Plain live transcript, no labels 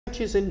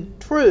isn't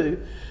true,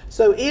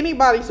 so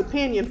anybody's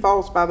opinion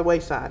falls by the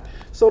wayside.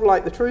 Sort of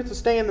like the truth will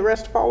stand, the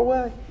rest will fall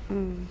away.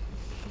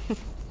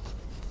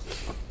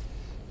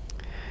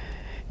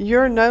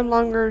 You'll no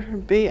longer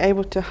be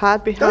able to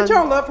hide behind... Don't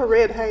y'all love her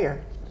red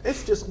hair?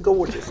 It's just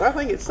gorgeous. I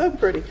think it's so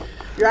pretty.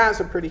 Your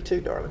eyes are pretty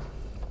too, darling.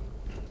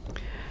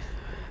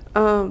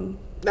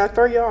 Now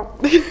throw you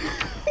off.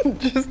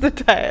 Just a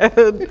tad.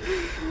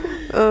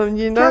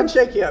 You know, Try and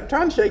shake you up.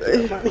 Try and shake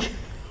you up, honey.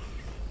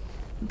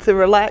 To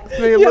relax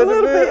me a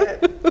little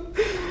bit.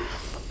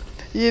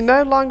 You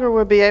no longer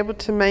will be able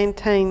to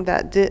maintain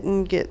that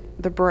didn't get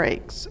the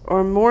breaks,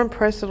 or more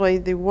impressively,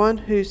 the one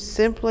who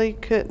simply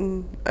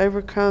couldn't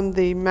overcome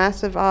the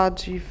massive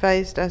odds you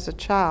faced as a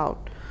child.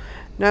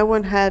 No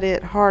one had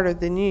it harder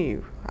than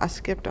you. I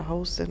skipped a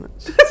whole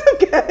sentence. That's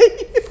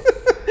okay.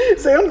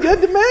 Sounds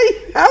good to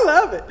me. I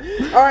love it.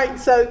 All right,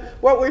 so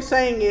what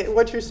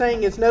you're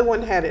saying is no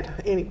one had it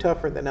any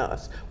tougher than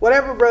us.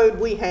 Whatever road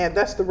we had,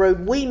 that's the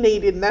road we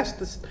needed, and that's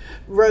the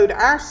road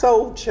our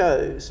soul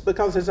chose.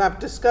 Because as I've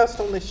discussed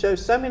on this show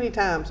so many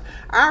times,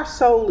 our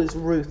soul is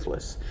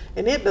ruthless,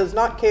 and it does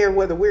not care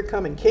whether we're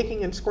coming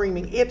kicking and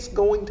screaming. It's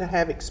going to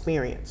have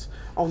experience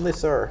on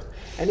this earth,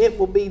 and it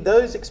will be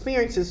those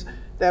experiences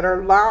that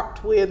are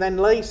locked with and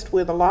laced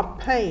with a lot of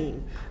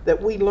pain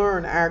that we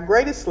learn our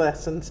greatest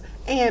lessons,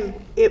 and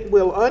it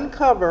will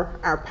uncover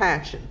our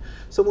passion.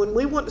 So when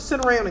we want to sit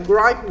around and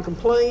gripe and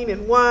complain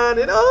and whine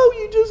and, oh,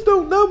 you just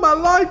don't know my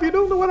life, you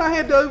don't know what I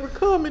had to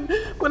overcome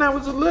when I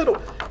was little,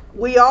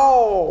 we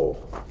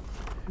all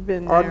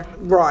Been are there.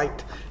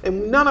 right,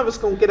 and none of us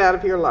going to get out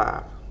of here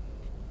alive.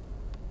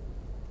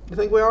 You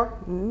think we are?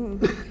 No.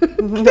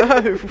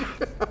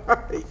 All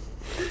right.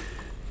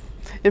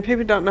 And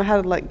people don't know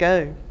how to let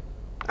go.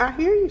 I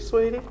hear you,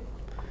 sweetie.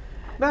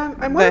 They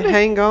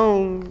hang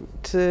on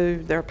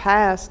to their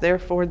past,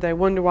 therefore they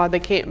wonder why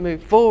they can't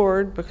move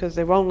forward, because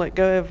they won't let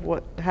go of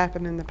what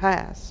happened in the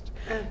past.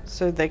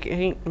 So they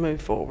can't move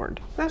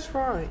forward. That's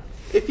right.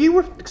 If you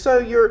were, so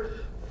you're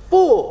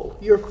full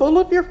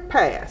of your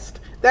past.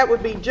 That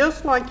would be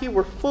just like you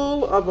were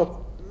full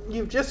of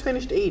you've just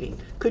finished eating.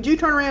 Could you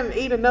turn around and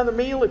eat another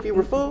meal if you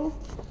were full?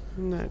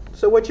 No.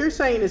 So what you're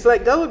saying is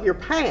let go of your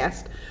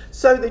past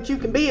so that you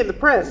can be in the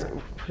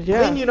present. Yeah.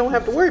 Then you don't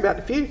have to worry about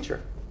the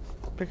future.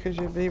 Because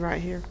you'll be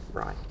right here.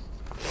 Right.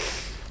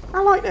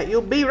 I like that.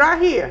 You'll be right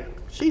here.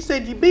 She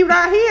said you'll be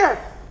right here.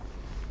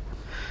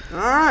 All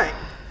right.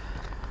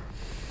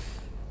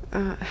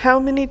 How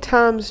many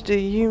times do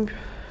you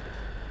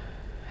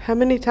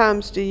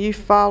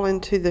fall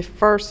into the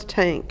first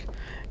tank?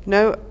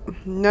 No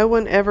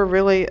one ever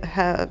really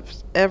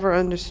has ever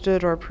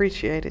understood or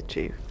appreciated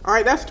you. All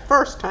right, that's the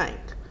first tank.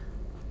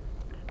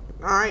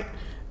 All right.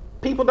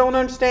 People don't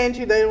understand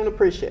you. They don't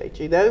appreciate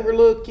you. They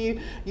overlook you.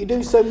 You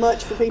do so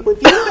much for people.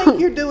 If you think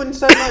you're doing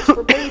so much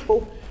for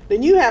people,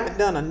 then you haven't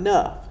done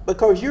enough,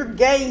 because you're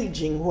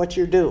gauging what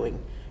you're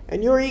doing,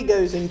 and your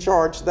ego's in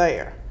charge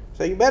there.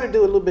 So you better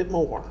do a little bit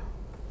more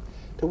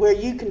to where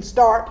you can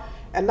start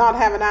and not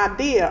have an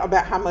idea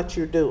about how much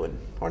you're doing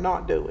or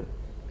not doing.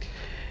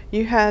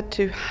 You had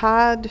to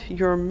hide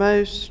your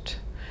most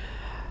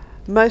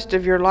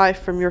of your life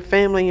from your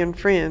family and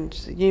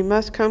friends. You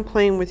must come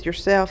clean with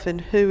yourself and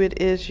who it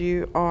is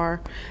you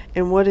are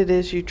and what it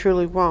is you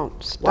truly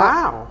want. Stop.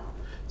 Wow.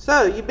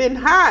 So you've been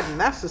hiding.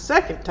 That's the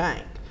second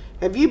tank.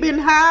 Have you been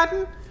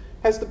hiding?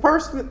 Has the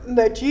person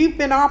that you've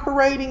been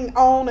operating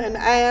on and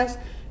as,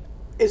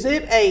 is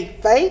it a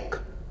fake?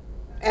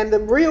 And the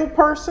real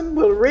person,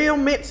 will a real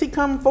Mitzi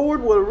come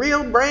forward? Will a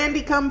real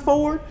Brandy come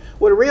forward?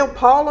 Will a real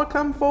Paula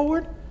come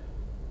forward?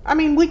 I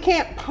mean, we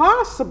can't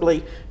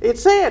possibly. It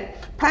said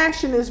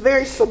passion is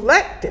very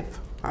selective.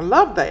 I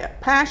love that.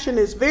 Passion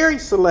is very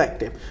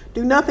selective.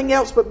 Do nothing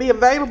else but be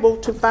available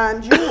to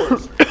find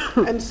yours.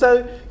 And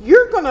so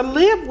you're going to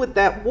live with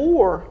that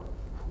war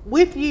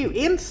with you,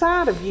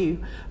 inside of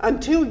you,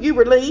 until you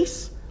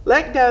release,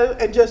 let go,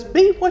 and just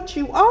be what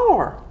you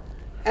are.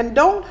 And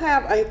don't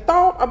have a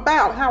thought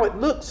about how it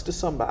looks to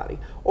somebody,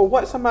 or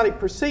what somebody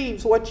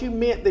perceives what you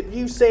meant that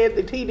you said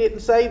that he didn't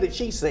say that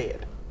she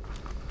said.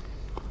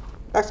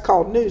 That's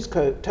called news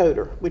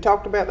toter. We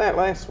talked about that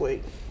last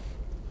week.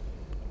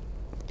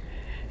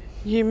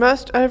 You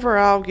must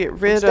overall get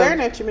rid of... I'm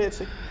staring at you,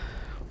 Mitzi.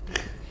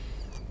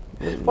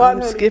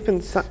 I'm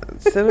skipping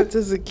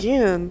sentences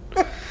again.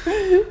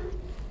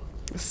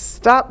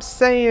 Stop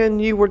saying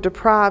you were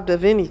deprived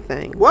of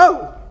anything.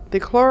 Whoa! The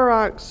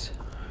Clorox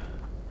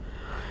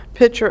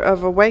picture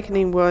of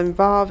awakening will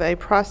involve a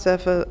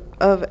process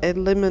of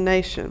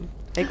elimination.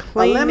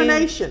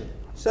 Elimination.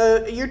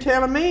 So you're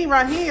telling me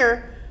right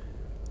here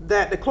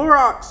that the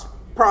Clorox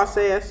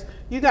process,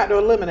 you got to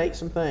eliminate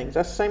some things.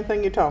 That's the same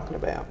thing you're talking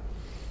about.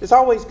 It's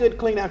always good to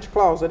clean out your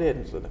closet,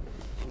 isn't it?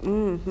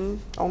 Mm-hmm.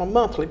 On a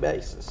monthly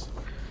basis.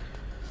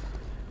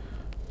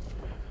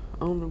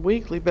 On a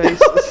weekly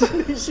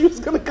basis. She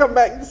was going to come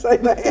back and say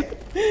that.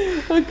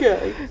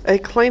 Okay. A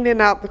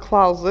cleaning out the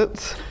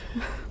closets,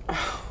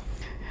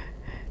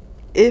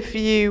 if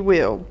you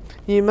will.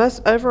 You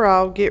must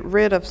overall get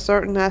rid of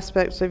certain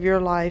aspects of your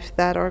life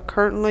that are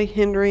currently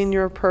hindering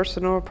your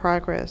personal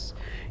progress.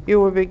 You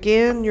will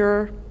begin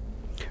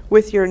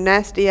with your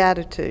nasty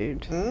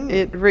attitude.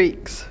 It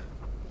reeks.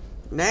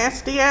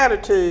 Nasty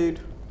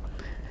attitude.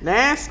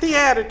 Nasty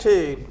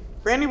attitude.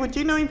 Brandy, would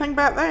you know anything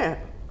about that?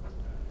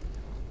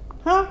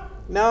 Huh?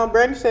 No,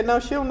 Brandy said no,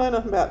 she don't know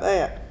nothing about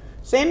that.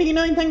 Sandy, you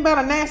know anything about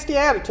a nasty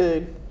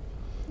attitude?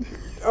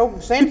 Oh,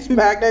 Sandy's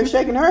back there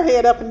shaking her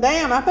head up and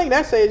down. I think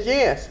that says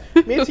yes.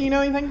 Mitzi, you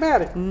know anything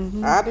about it?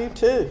 Mm-hmm. I do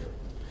too.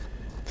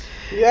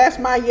 You ask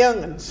my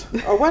young'uns.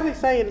 Or what do they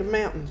say in the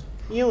mountains?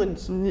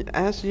 Ewans.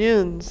 Ask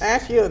Yuns.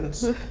 Ask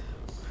Yuns.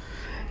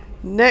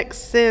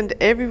 Next, send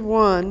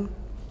everyone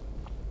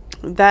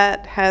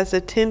that has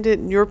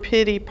attended your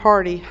pity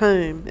party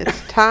home.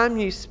 It's time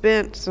you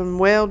spent some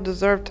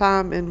well-deserved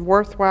time in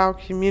worthwhile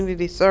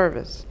community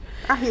service.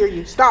 I hear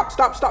you. Stop.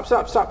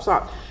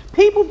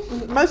 People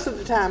most of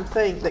the time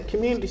think that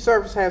community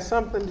service has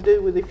something to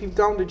do with if you've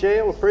gone to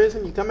jail or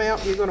prison, you come out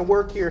and you're going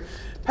to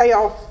pay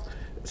off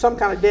some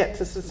kind of debt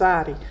to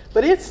society.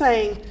 But it's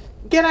saying,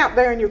 get out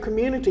there in your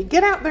community.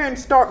 Get out there and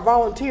start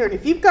volunteering.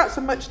 If you've got so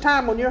much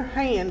time on your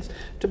hands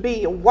to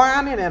be a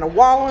whining and a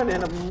wallowing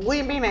and a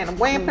whimping and a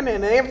wamping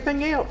and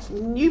everything else,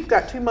 you've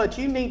got too much.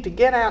 You need to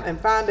get out and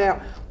find out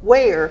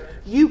where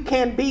you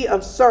can be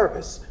of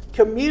service.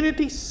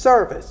 Community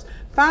service.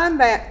 Find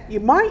that. You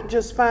might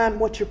just find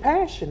what your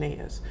passion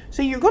is.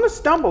 See, you're going to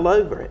stumble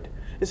over it.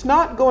 It's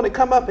not going to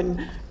come up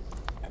and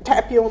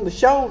tap you on the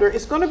shoulder.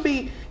 It's going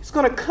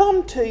to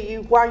come to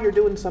you while you're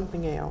doing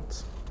something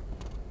else.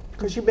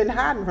 Because you've been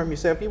hiding from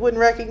yourself. You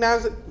wouldn't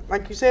recognize it,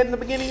 like you said in the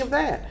beginning of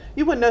that.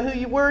 You wouldn't know who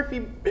you were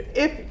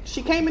if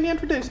she came and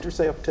introduced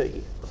herself to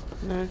you.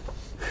 No.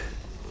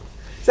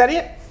 Is that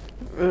it?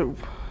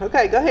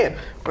 Okay, go ahead.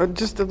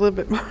 Just a little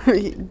bit more.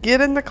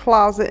 Get in the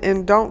closet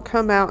and don't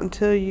come out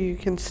until you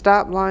can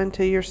stop lying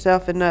to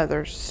yourself and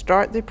others.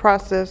 Start the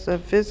process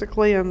of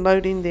physically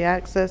unloading the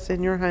excess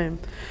in your home,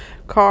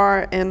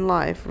 car, and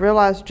life.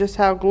 Realize just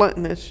how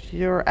gluttonous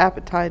your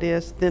appetite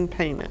is, then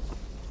paint it.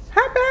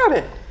 How about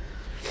it?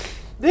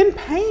 Then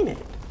paint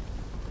it.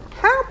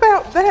 How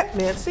about that,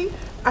 Mitzi?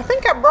 I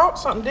think I brought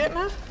something, didn't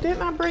I?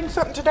 Didn't I bring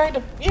something today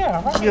to...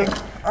 Yeah, right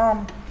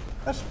here.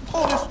 Let's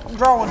pull this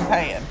drawing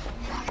pad.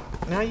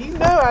 Now, you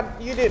know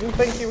you didn't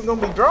think you were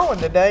going to be drawing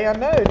today. I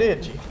know,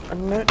 did you?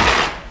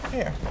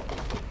 Here.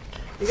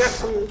 You got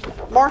some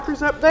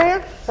markers up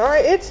there? All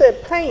right, it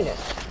said paint it.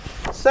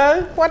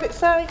 So, what did it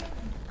say?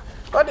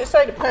 What did it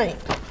say to paint?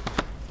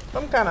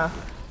 Some kind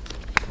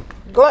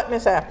of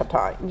gluttonous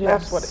appetite. Yes.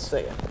 That's what it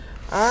said.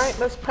 All right,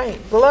 let's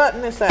paint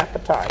gluttonous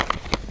appetite.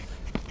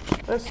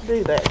 Let's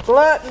do that.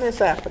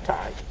 Gluttonous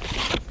appetite.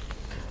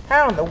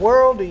 How in the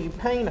world do you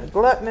paint a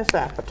gluttonous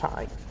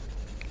appetite?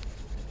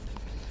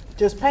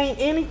 Just paint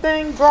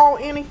anything, draw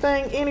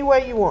anything, any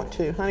way you want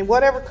to, honey.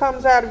 Whatever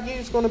comes out of you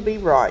is going to be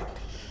right.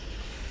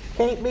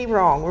 Can't be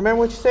wrong. Remember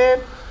what you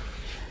said?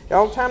 You're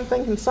all the time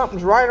thinking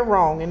something's right or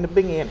wrong in the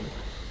beginning.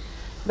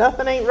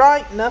 Nothing ain't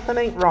right, nothing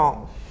ain't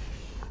wrong.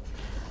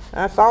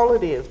 That's all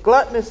it is.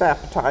 Gluttonous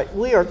appetite.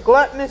 We are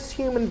gluttonous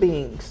human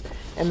beings.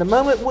 And the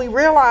moment we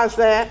realize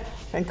that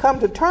and come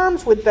to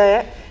terms with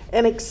that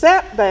and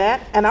accept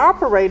that and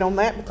operate on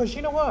that, because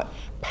you know what?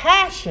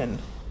 Passion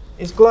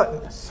is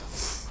gluttonous.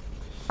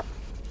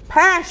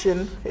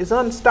 Passion is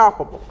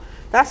unstoppable.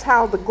 That's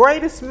how the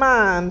greatest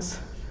minds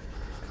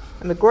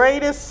and the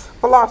greatest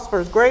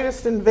philosophers,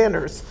 greatest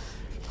inventors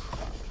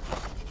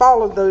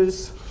followed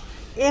those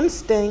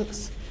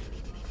instincts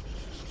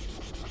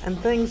and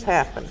things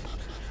happen.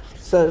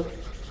 So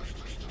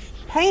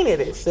paint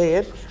it, it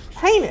said.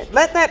 Paint it.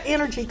 Let that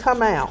energy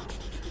come out.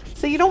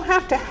 So you don't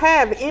have to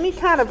have any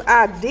kind of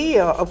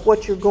idea of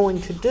what you're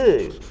going to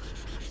do.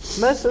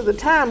 Most of the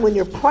time when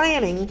you're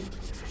planning,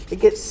 it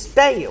gets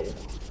stale.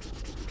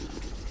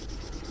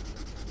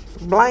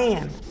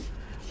 Bland,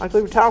 like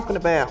we were talking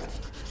about.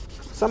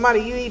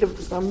 Somebody, you eat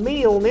a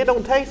meal and it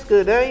don't taste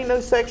good. There ain't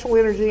no sexual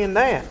energy in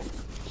that.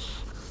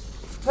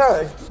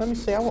 So, let me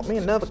see, I want me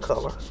another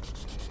color.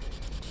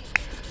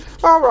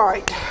 All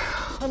right,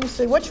 let me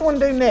see, what you want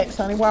to do next,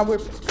 honey, while we're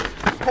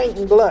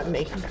painting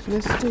gluttony?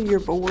 Let's do your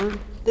board.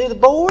 Do the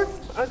board?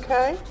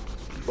 Okay.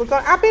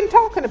 I've been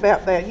talking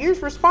about that. You're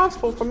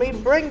responsible for me to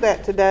bring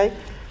that today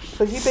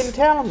because you've been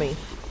telling me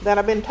that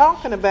I've been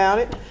talking about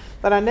it,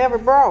 but I never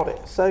brought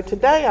it. So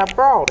today I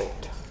brought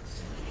it.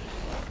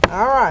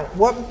 All right.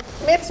 What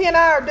Mitzi and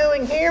I are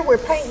doing here, we're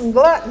painting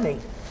gluttony.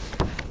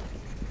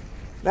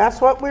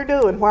 That's what we're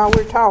doing while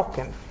we're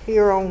talking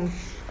here on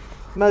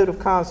Mode of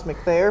Cosmic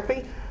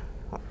Therapy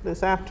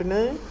this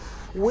afternoon.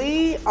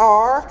 We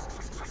are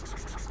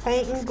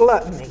painting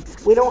gluttony.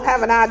 We don't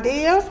have an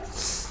idea.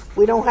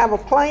 We don't have a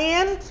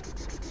plan.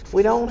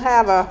 We don't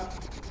have a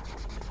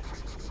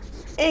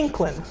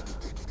inkling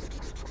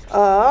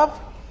of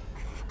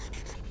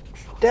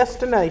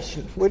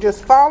destination. We're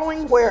just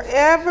following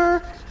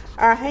wherever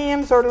our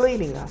hands are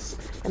leading us.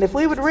 And if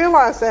we would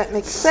realize that and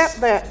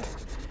accept that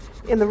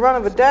in the run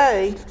of a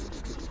day,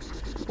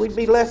 we'd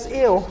be less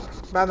ill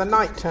by the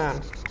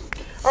nighttime.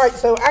 All right,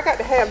 so I got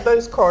to have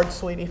those cards,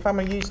 sweetie, if I'm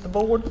going to use the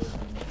board.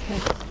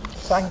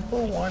 So I can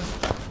pull one.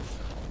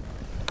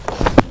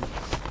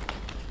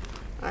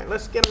 All right,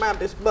 let's get them out of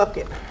this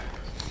bucket.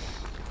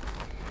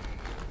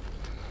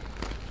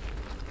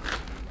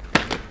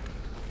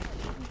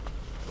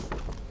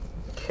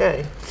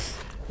 Okay.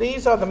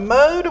 These are the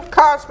Mode of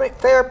Cosmic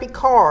Therapy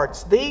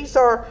cards. These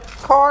are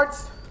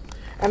cards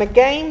and a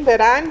game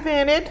that I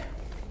invented.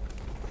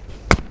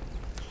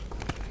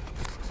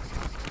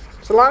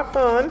 It's a lot of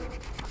fun.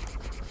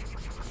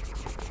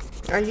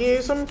 I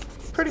use them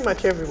pretty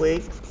much every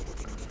week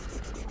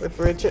with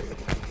Bridget.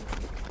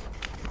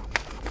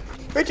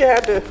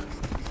 Bridget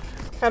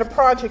had a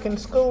project in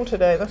school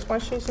today. That's why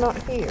she's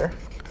not here.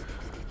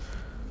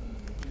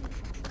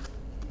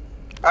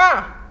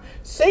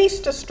 Cease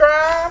to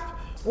strive,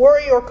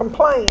 worry, or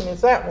complain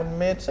is that one,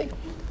 Mitzi.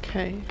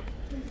 Okay.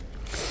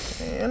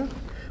 And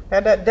we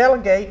had that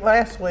delegate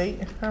last week.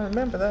 I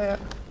remember that.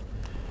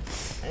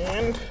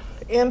 And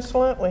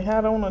insolent, we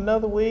had on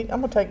another week.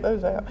 I'm going to take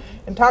those out.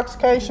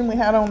 Intoxication, we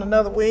had on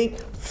another week.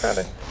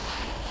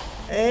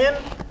 And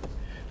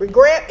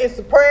regret is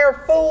the prayer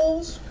of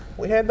fools.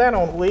 We had that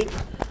on a week.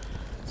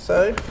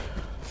 So,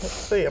 let's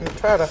see. I'm going to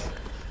try to...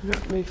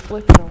 Let me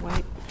flip it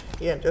away.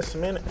 Yeah, in just a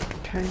minute.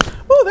 Okay.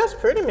 Oh, that's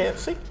pretty,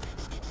 Mitzi.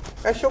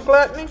 That's your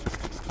gluttony?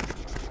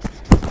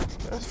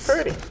 That's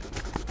pretty.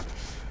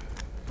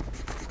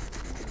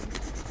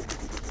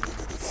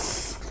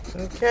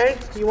 Okay,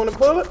 you want to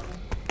pull it?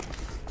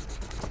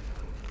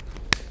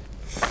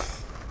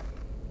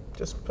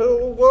 Just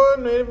pull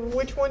one,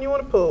 which one you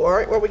want to pull. All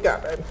right, what we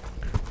got, baby?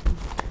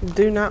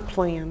 Do not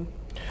plan.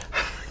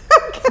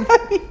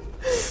 Okay.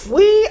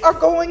 We are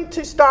going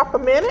to stop a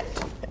minute,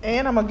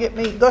 and I'm going to get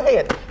me, go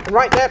ahead, and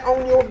write that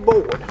on your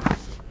board.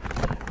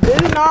 Do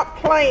not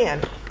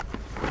plan.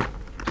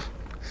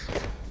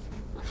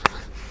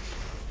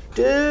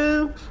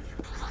 Do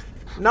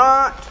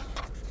not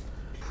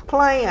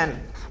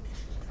plan.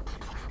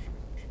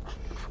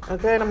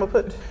 Okay, and I'm going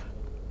to put,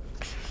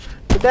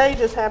 today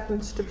just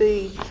happens to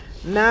be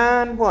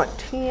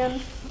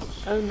 10/09,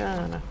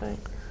 I think.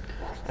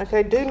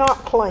 Okay, do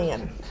not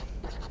plan.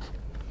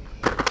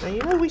 Now,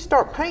 you know, we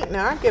start painting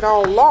now, I get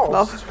all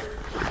lost.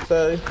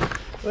 So,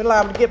 we're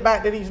allowed to get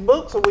back to these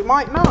books, or we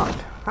might not.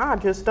 I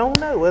just don't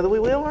know whether we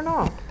will or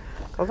not.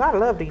 Because I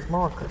love these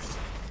markers.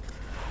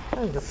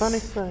 That's the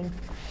funniest thing.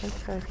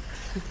 Okay.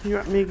 You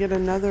want me to get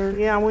another?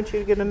 Yeah, I want you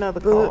to get another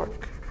card.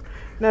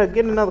 No,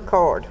 get another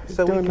card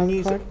so we can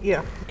use it.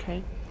 Yeah.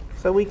 Okay.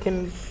 So we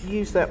can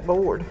use that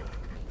board.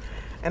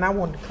 And I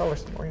wanted to color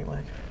some more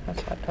anyway.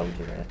 That's why I told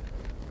you that.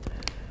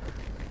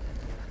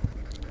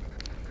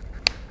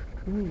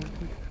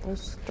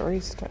 Those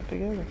three stuck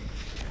together.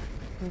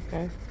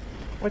 Okay.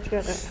 What you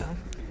got that time?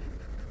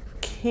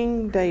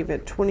 King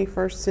David,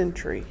 21st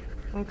century.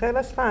 Okay,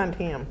 let's find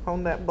him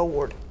on that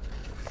board.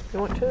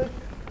 You want to?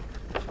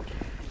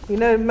 You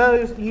know,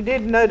 you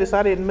did notice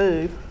I didn't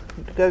move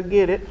to go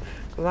get it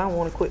because I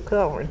want to quit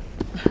coloring.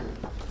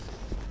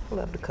 I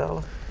love to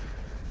color.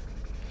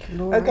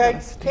 Lord,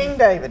 okay, King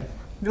David.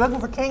 You're looking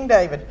for King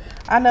David.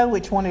 I know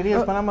which one it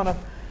is, but I'm going to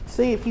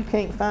see if you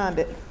can't find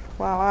it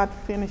while I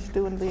finish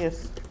doing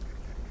this.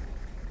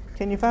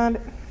 Can you find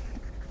it?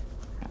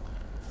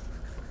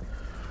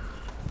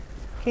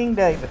 King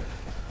David.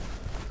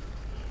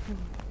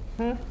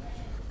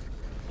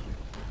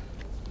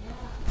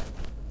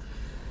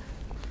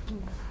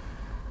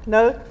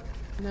 No?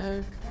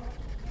 No.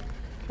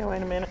 Okay,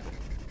 wait a minute.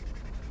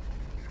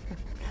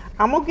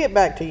 I'm going to get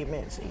back to you,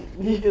 Mitzi.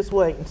 You just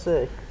wait and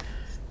see.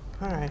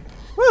 All right.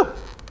 Woo!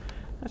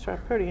 That's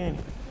right, pretty, ain't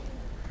it?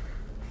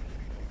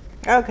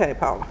 Okay,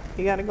 Paula.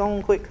 You got to go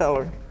on quick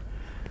coloring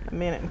a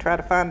minute and try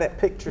to find that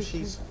picture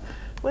she's...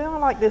 Well, I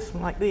like this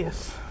one like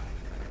this.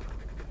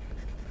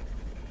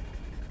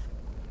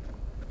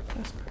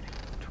 That's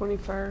pretty.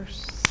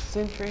 21st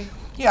century.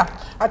 Yeah,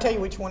 I'll tell you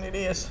which one it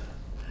is.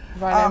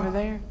 Right over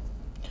there.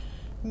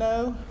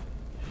 No.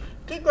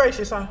 Good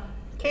gracious,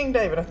 King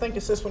David. I think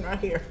it's this one right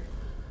here.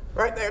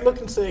 Right there. Look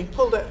and see.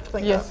 Pull that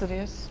thing up. Yes, it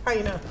is. How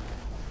you know?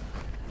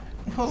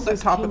 Pull This that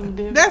is top King of it.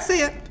 David. That's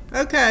it.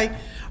 Okay.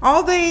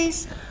 All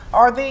these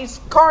are these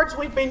cards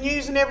we've been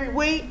using every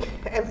week.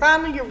 And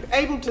finally, you're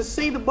able to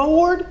see the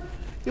board.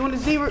 You want to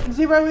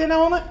zero in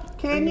on it?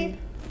 Can you?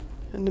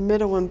 In the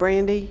middle one,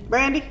 Brandy.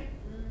 Brandy?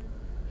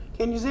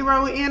 Can you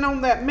zero in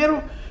on that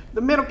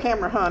the middle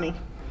camera, honey?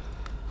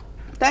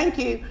 Thank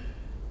you.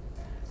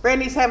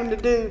 Brandy's having to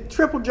do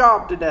triple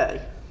job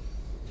today.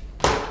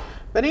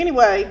 But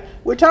anyway,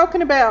 we're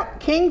talking about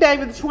King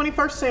David, the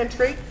 21st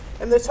century,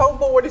 and this whole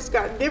board has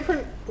got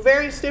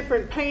various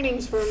different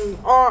paintings from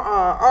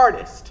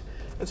artists.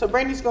 And so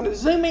Brandy's going to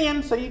zoom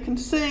in so you can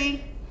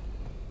see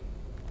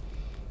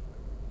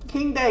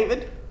King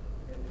David.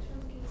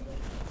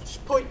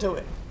 Just point to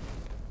it.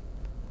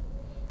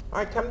 All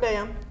right, come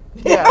down.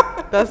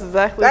 Yeah, that's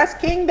exactly. That's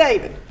King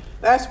David.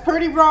 That's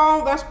pretty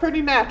raw. That's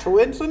pretty natural,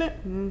 isn't it?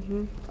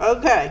 Mm-hmm.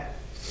 Okay.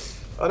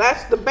 Well,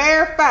 that's the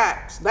bare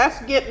facts.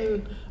 That's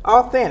getting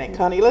authentic,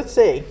 honey. Let's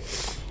see.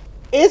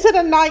 Is it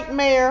a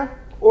nightmare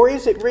or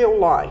is it real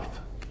life?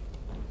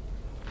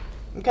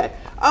 Okay.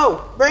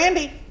 Oh,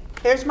 Brandy,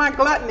 here's my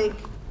gluttony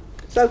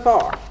so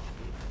far.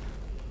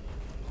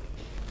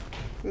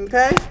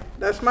 Okay,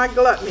 that's my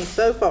gluttony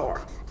so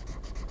far.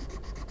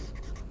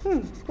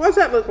 What does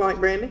that look like,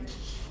 Brandy?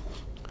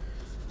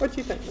 What do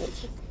you think,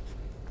 Mitzi?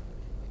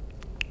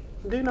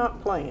 Do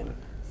not plan.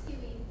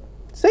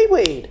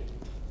 Seaweed.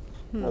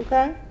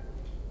 Okay.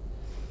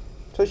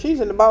 So she's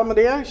in the bottom of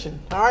the ocean.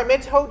 All right,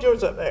 Mitzi, hold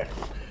yours up there.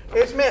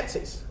 Here's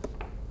Mitzi's.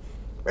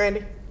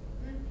 Brandy.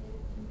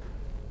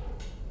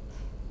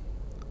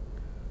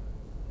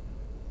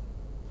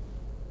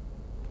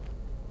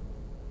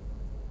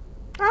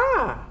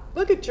 Ah,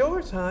 look at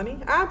yours, honey.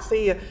 I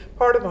see a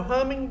part of a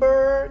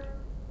hummingbird.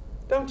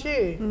 Don't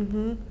you?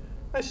 Mm-hmm.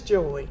 That's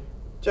Joy.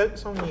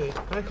 Joke's on you.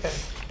 Okay.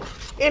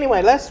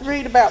 Anyway, let's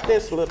read about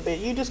this a little bit.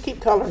 You just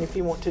keep coloring if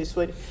you want to,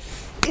 sweetie.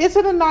 Is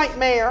it a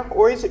nightmare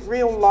or is it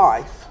real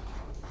life?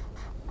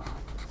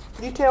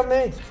 You tell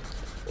me.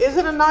 Is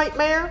it a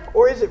nightmare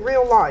or is it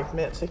real life,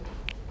 Mitzi?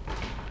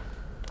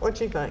 What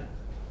you think?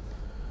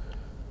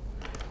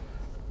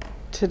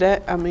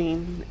 Today, I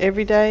mean,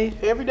 every day.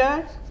 Every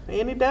day?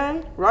 Any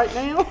day? Right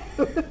now?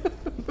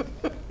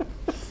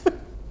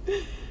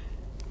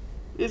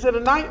 Is it a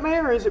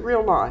nightmare or is it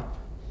real life?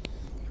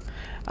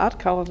 I'd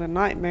call it a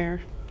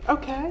nightmare.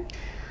 Okay.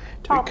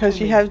 Because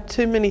you have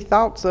too many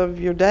thoughts of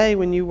your day.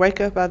 When you wake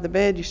up out of the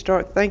bed, you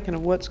start thinking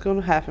of what's going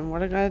to happen,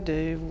 what I got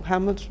to do, how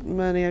much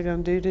money I'm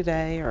going to do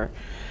today, or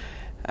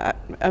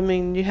I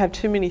mean, you have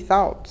too many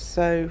thoughts.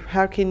 So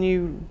how can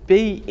you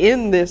be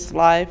in this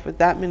life with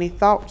that many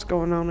thoughts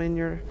going on in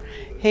your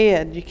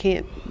head? You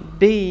can't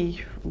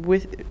be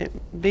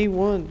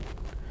one.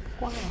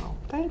 Wow,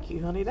 thank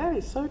you, honey. That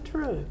is so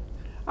true.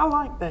 I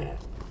like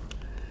that.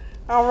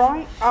 All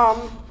right.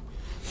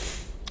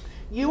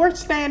 You are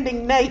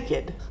standing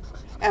naked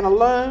and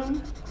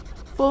alone,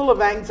 full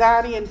of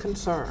anxiety and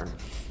concern.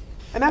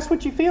 And that's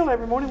what you feel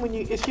every morning when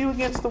it's you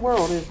against the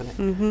world, isn't it?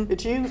 Mm-hmm.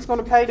 It's you that's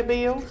going to pay the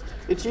bills.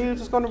 It's you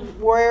that's going to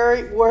worry.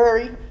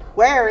 You're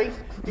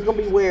going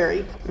to be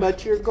wary,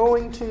 but you're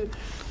going to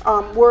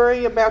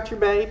worry about your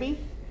baby.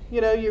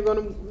 You're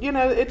going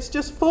to, it's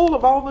just full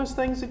of all those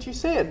things that you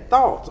said,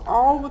 thoughts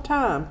all the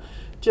time,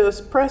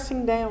 just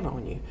pressing down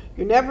on you.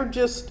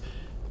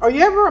 Are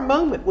you ever a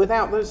moment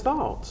without those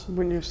thoughts?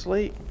 When you're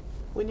asleep.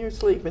 When you're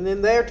asleep, and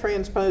then they're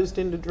transposed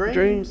into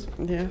dreams.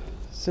 Yeah.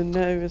 So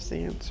no is the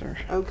answer.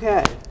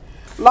 Okay.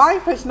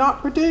 Life has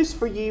not produced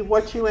for you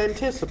what you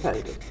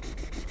anticipated.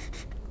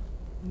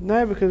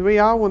 No, because we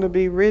all want to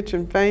be rich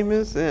and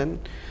famous,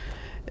 and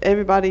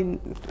everybody,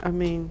 I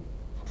mean,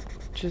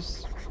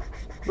 just...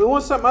 We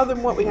want something other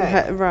than what we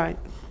have. Right.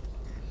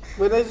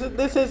 Well,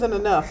 this isn't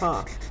enough,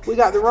 huh? We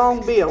got the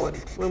wrong billing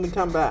when we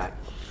come back.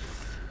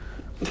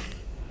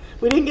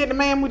 We didn't get the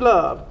man we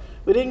loved.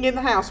 We didn't get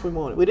the house we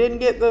wanted. We didn't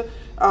get the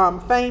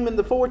fame and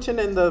the fortune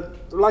and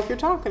like you're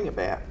talking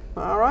about.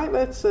 All right,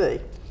 let's see.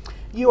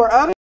 You are